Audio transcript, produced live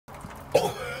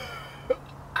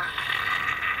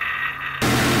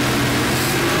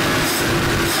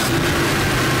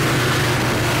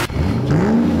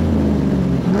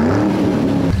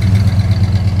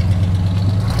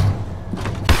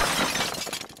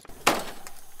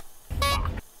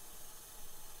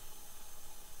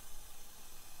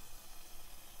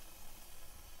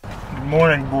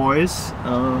Morning, boys.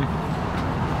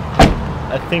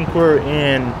 I think we're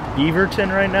in Beaverton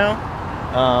right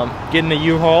now, getting a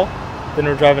U-Haul. Then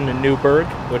we're driving to Newburgh,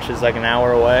 which is like an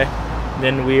hour away.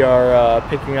 Then we are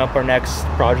picking up our next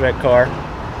project car.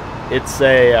 It's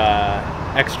a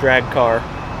X-Drag car.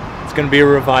 It's gonna be a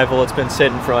revival. It's been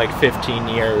sitting for like 15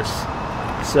 years.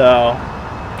 So,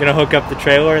 gonna hook up the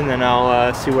trailer and then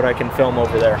I'll see what I can film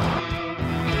over there.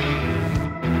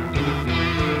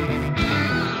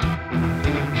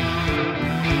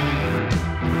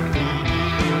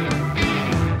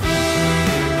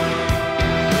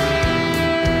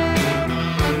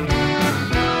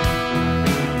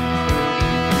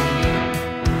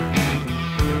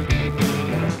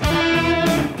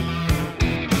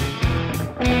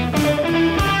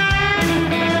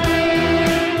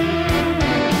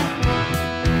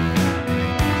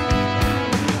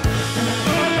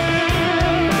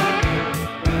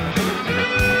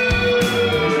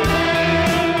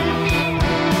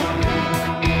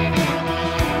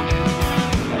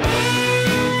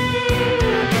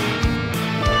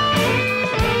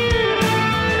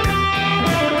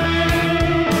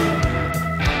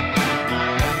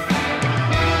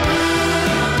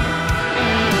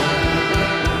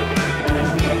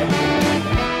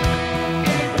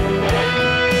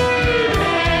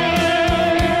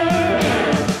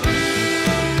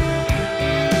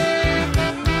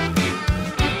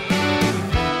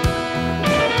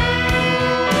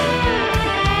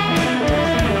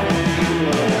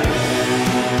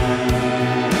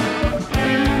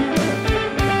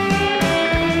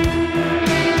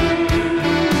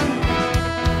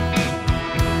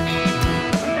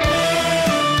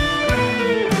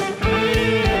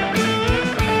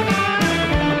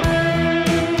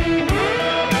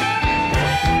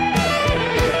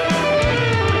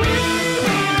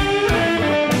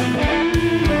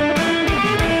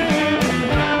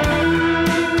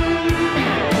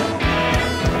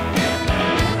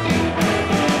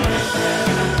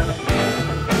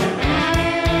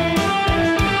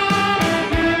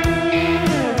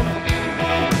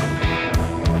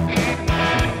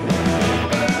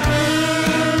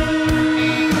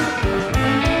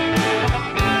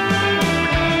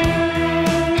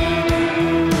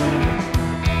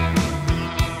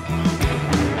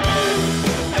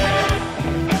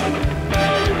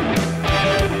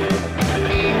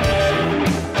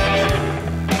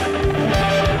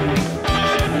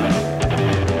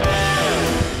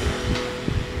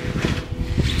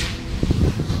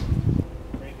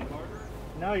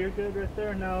 No, you're good right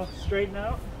there. Now straighten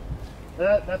out.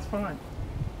 That's fine.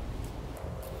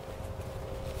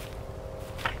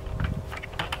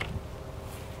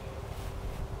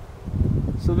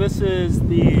 So this is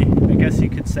the, I guess you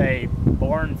could say,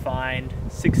 barn find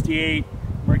 68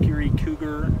 Mercury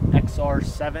Cougar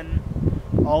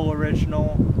XR7, all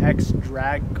original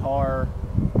X-Drag car.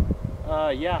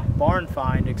 Yeah, barn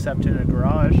find except in a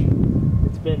garage.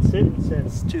 It's been sitting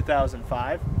since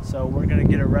 2005, so we're gonna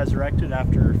get it resurrected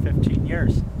after 15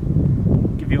 years.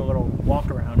 Give you a little walk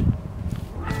around.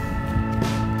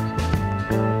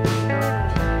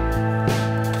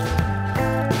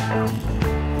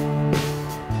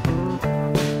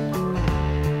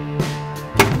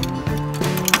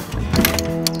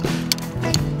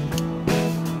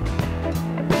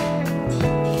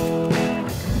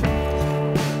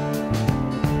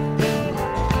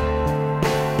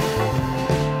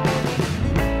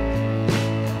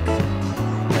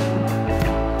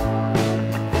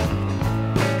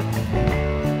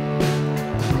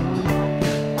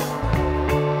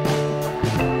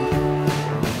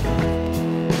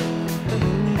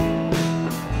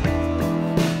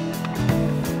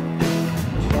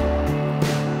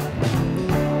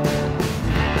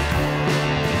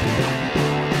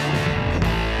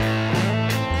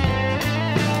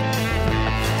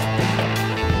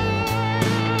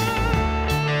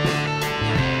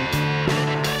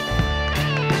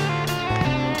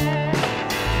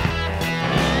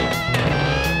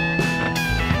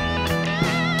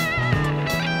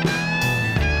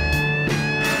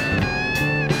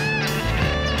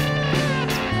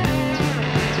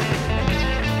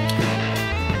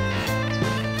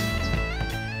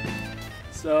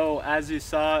 So as you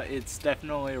saw, it's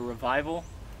definitely a revival.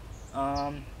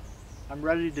 I'm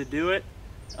ready to do it.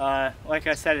 Like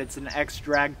I said, it's an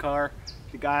X-Drag car.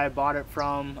 The guy I bought it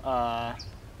from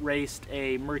raced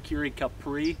a Mercury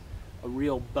Capri, a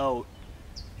real boat.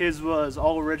 His was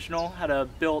all original, had a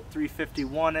built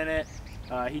 351 in it.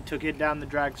 He took it down the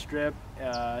drag strip,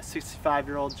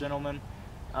 65-year-old gentleman,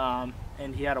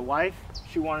 and he had a wife.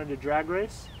 She wanted to drag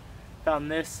race.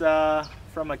 Found this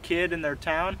from a kid in their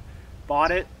town,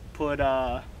 bought it, put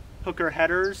hooker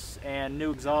headers and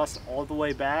new exhaust all the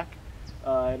way back.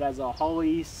 It has a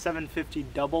Holley 750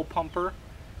 double pumper,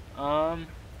 and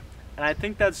I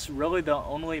think that's really the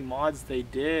only mods they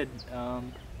did.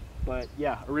 But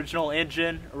yeah, original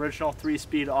engine, original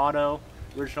 3-speed auto,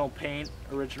 original paint,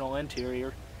 original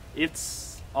interior.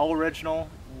 It's all original,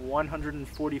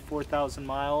 144,000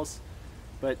 miles,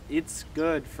 but it's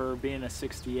good for being a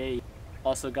 68.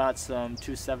 Also got some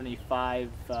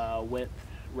 275 width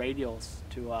radials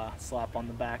to slap on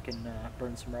the back and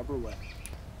burn some rubber with.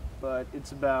 But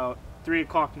it's about 3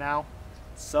 o'clock now.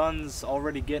 Sun's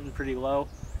already getting pretty low.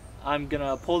 I'm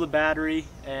gonna pull the battery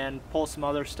and pull some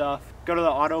other stuff, go to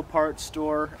the auto parts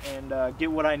store and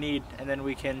get what I need, and then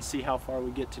we can see how far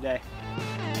we get today.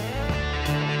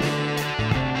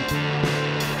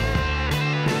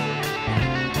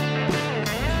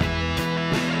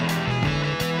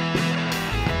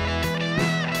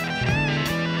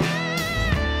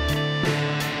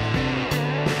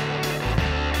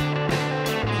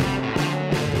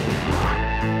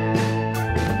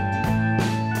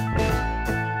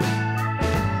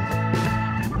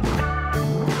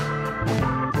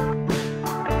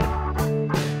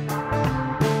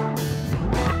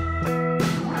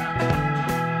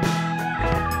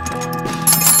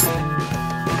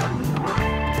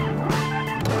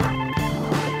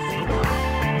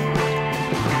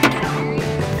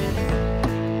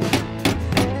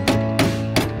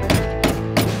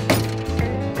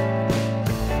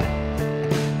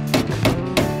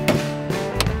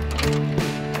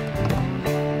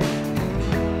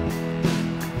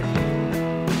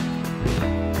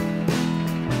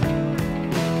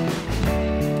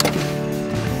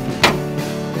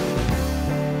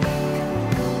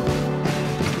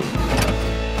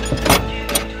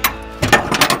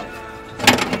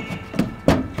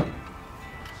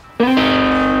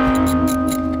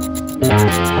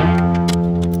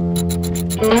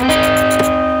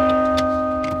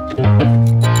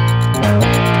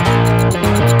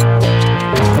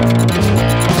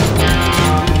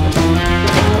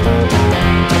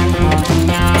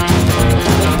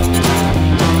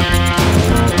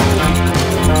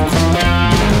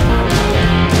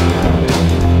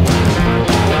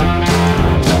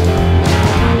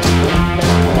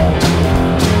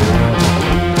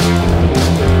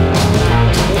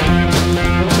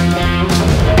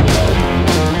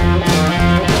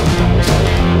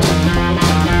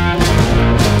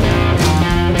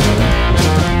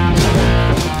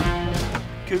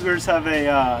 Cougars have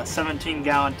a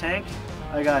 17-gallon tank.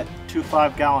 I got 2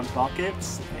 5-gallon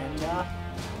buckets, and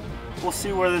we'll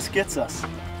see where this gets us.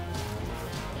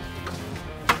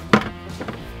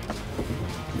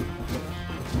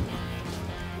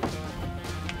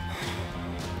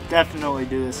 Definitely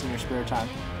do this in your spare time.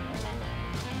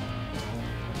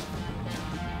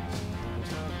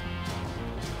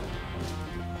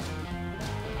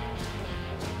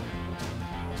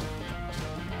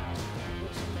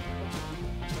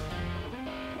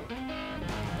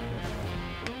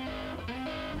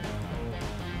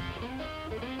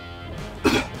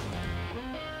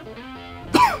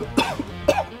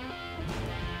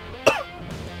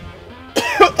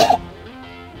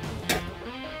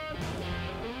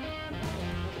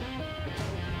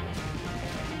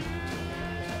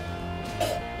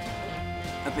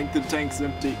 I think the tank's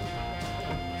empty.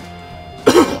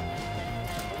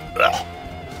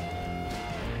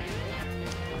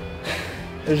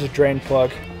 There's a drain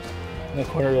plug in the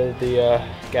corner of the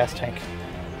gas tank.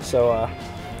 So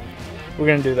we're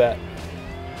gonna do that.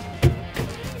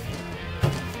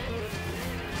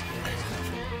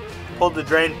 Pulled the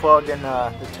drain plug and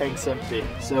the tank's empty.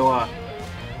 So I'm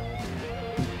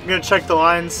gonna check the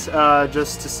lines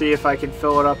just to see if I can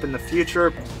fill it up in the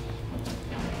future.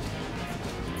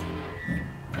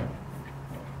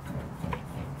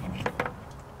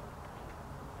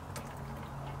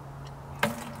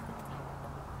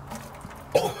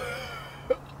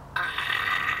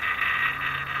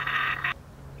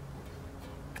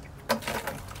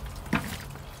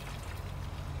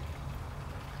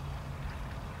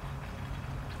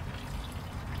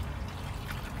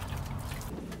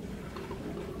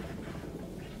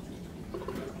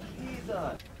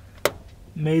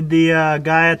 Made the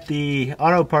guy at the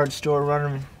auto parts store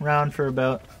run around for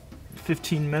about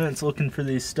 15 minutes looking for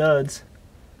these studs,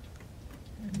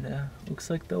 and looks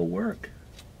like they'll work.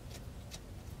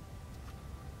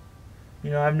 You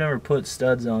know, I've never put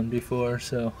studs on before,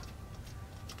 so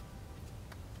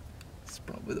it's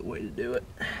probably the way to do it.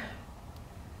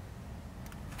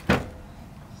 I'm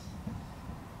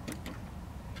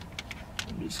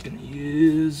just gonna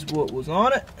use what was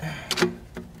on it.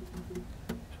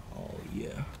 Oh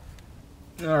yeah.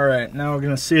 Alright, now we're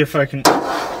gonna see if I can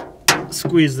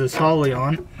squeeze this holly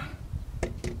on.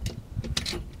 Looks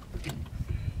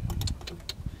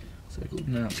like we're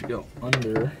gonna have to go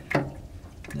under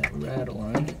that rattle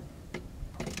line.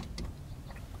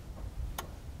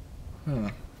 Huh.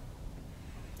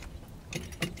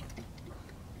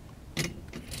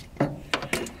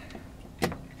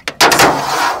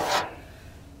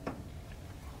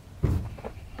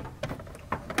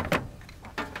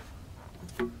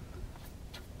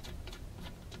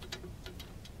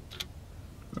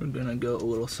 We're gonna go a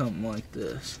little something like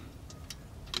this.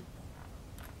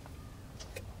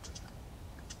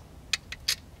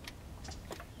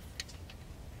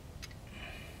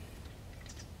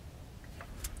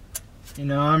 You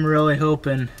know, I'm really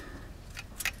hoping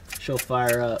she'll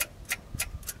fire up.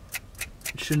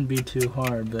 It shouldn't be too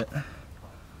hard, but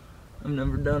I've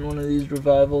never done one of these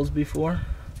revivals before.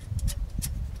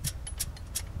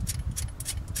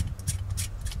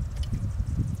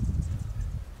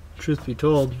 Truth be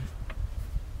told,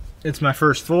 it's my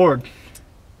first Ford.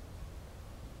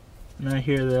 And I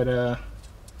hear that a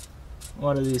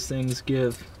lot of these things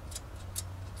give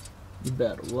you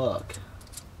bad luck.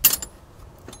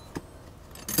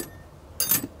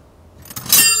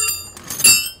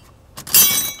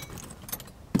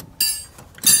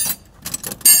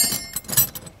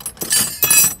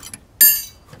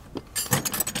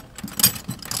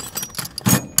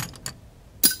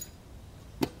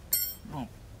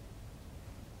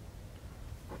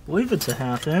 I believe it's a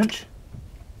 1/2 inch.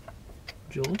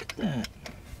 Would you look at that?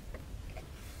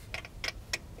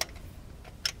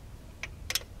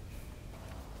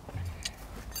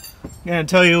 I'm going to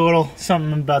tell you a little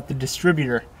something about the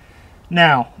distributor.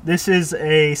 Now, this is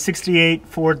a 68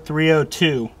 Ford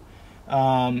 302.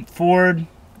 Ford,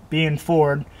 being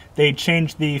Ford, they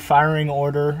changed the firing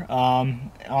order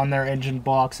on their engine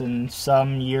blocks in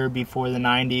some year before the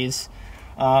 90s.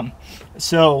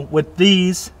 So with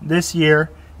these, this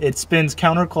year, it spins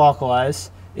counterclockwise.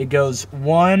 It goes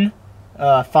 1,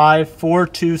 5, 4,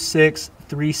 2, 6,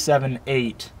 3, 7,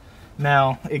 8.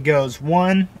 Now it goes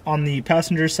 1 on the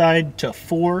passenger side to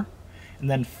 4, and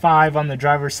then 5 on the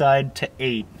driver's side to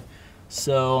 8.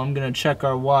 So I'm gonna check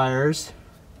our wires.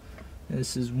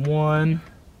 This is 1,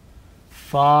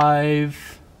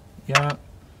 5, yeah,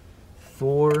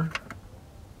 4,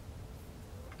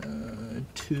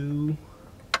 2.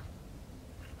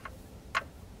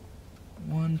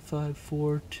 1, 5,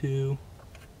 4, 2,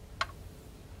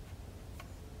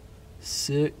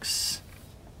 6,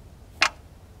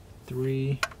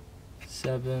 3,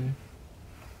 7,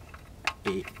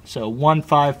 8. So 1,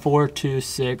 5, 4, 2,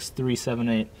 6, 3, 7,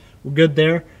 8. We're good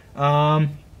there. I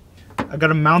got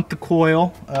to mount the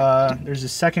coil. There's a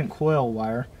second coil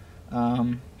wire.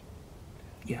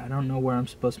 Yeah, I don't know where I'm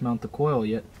supposed to mount the coil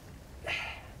yet.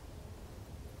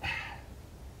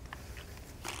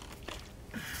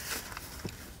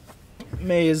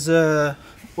 May as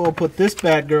well put this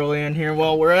bad girl in here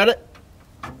while we're at it.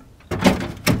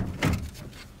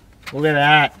 Look at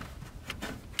that.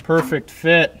 Perfect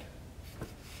fit.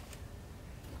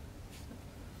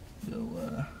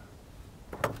 So,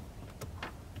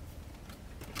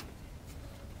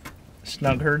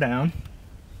 snug her down.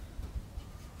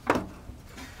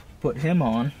 Put him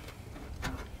on.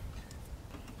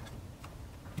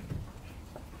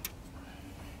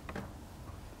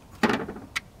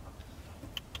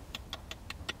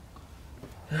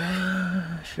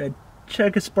 Should I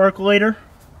check a sparkulator?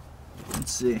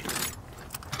 Let's see.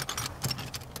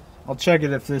 I'll check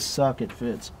it if this socket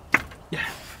fits. Yeah.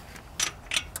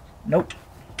 Nope.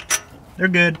 They're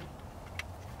good.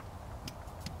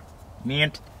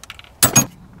 Mint.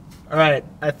 Alright,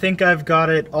 I think I've got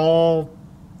it all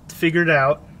figured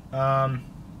out. Got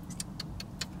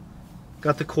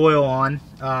the coil on,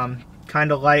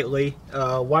 kind of lightly.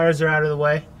 Wires are out of the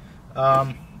way.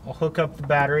 I'll hook up the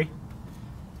battery.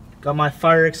 Got my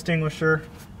fire extinguisher.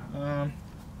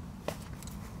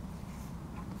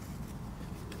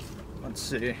 Let's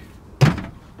see.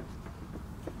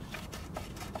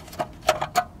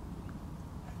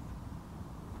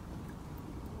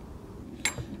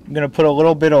 I'm gonna put a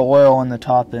little bit of oil on the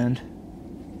top end,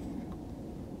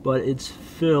 but it's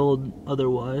filled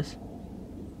otherwise.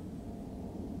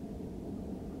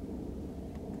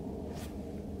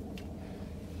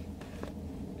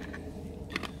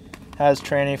 Has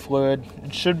tranny fluid.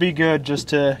 It should be good just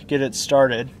to get it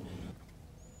started.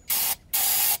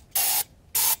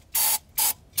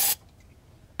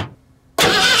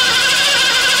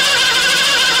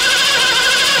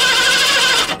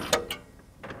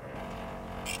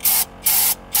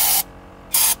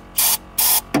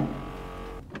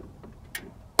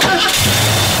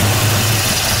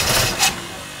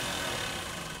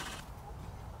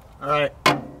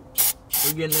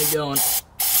 we're getting it going.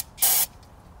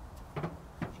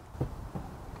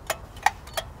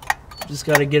 Just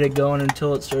got to get it going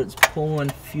until it starts pulling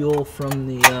fuel from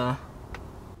the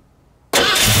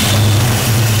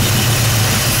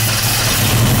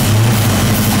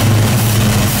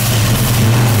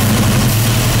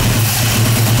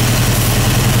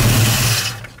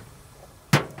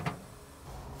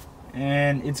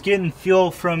and it's getting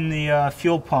fuel from the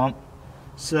fuel pump,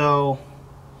 so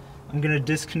I'm gonna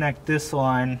disconnect this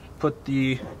line, put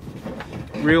the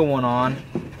real one on.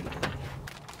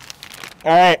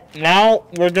 Alright, now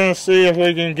we're gonna see if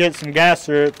we can get some gas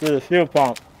through the fuel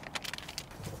pump.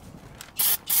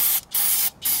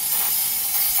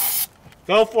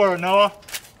 Go for it, Noah.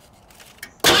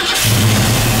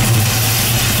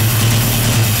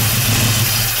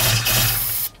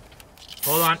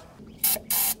 Hold on.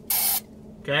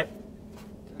 Okay.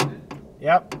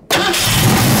 Yep.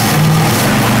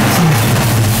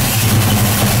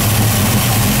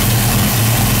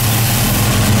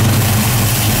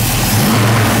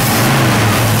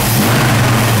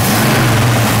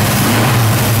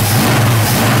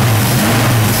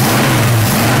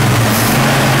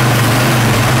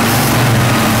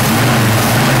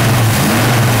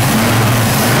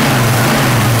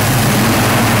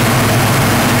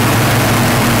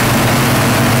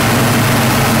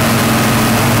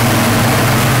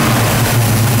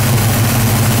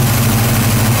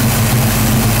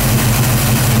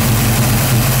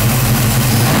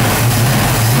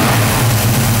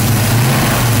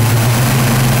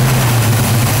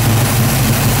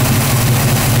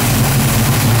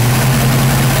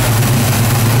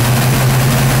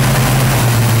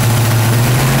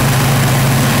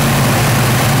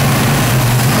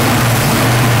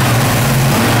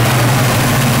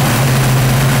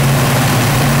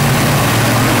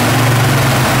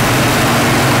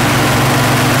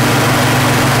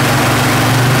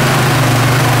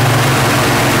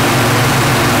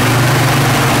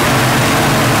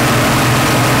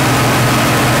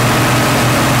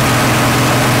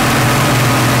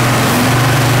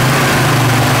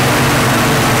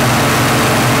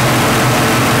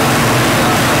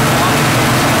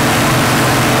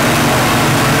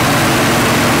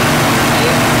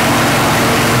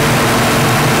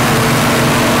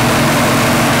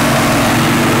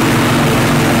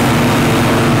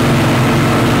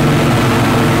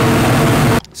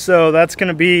 So that's going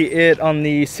to be it on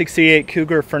the 68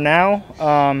 Cougar for now.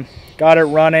 Got it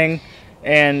running,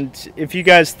 and if you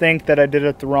guys think that I did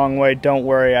it the wrong way, don't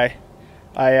worry.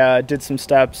 I did some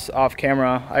steps off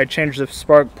camera. I changed the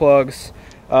spark plugs,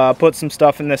 put some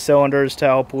stuff in the cylinders to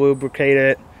help lubricate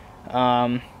it.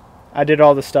 I did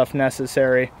all the stuff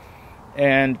necessary,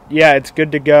 and yeah, it's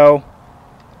good to go.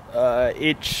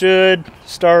 It should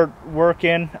start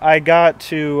working. I got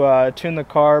to tune the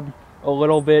carb a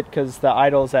little bit because the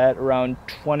idle's at around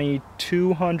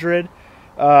 2200.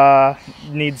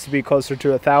 Needs to be closer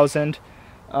to 1000.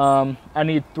 I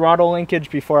need throttle linkage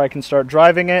before I can start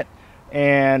driving it,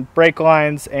 and brake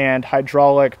lines and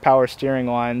hydraulic power steering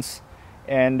lines,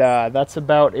 and that's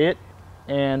about it.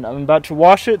 And I'm about to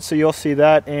wash it, so you'll see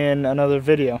that in another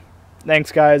video.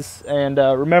 Thanks guys, and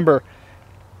remember,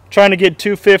 trying to get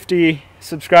 250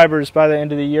 subscribers by the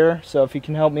end of the year, so if you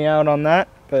can help me out on that.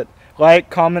 But like,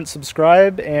 comment,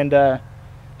 subscribe, and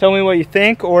tell me what you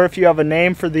think, or if you have a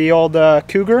name for the old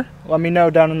Cougar, let me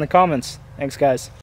know down in the comments. Thanks guys.